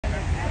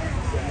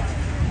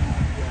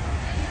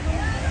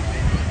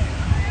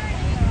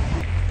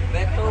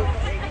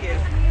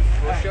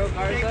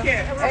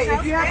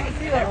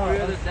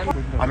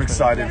I'm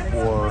excited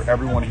for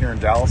everyone here in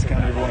Dallas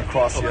County, everyone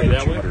across the other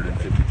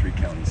 253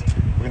 counties.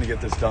 We're going to get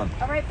this done.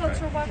 All right,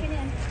 folks, we're walking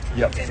in.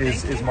 Yep.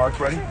 Is Mark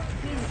ready?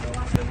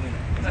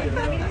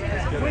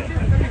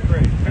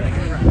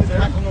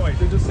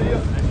 Good to see you.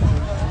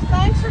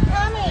 Thanks for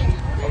coming.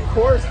 Of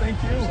course,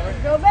 thank you.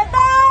 Go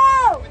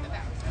Beto!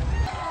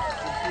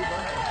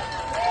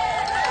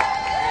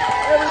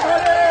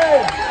 Everybody!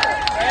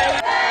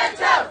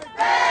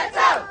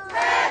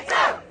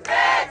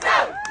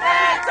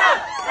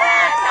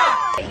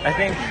 I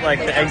think like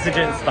the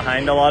exigence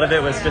behind a lot of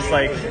it was just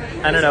like,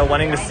 I don't know,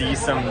 wanting to see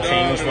some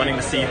change, wanting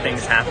to see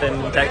things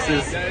happen in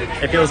Texas.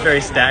 It feels very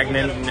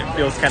stagnant and it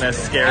feels kind of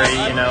scary,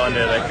 you know,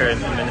 under the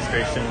current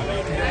administration.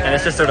 And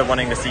it's just sort of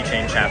wanting to see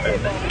change happen.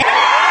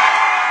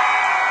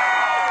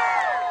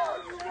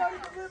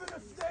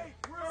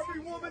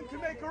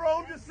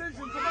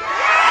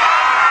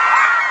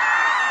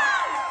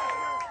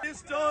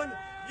 It's done.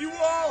 You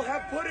all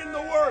have put in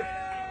the work.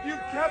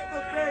 You've kept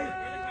the faith.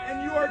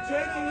 And you are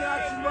taking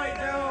action right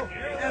now,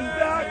 and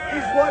that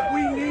is what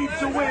we need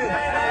to win.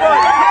 But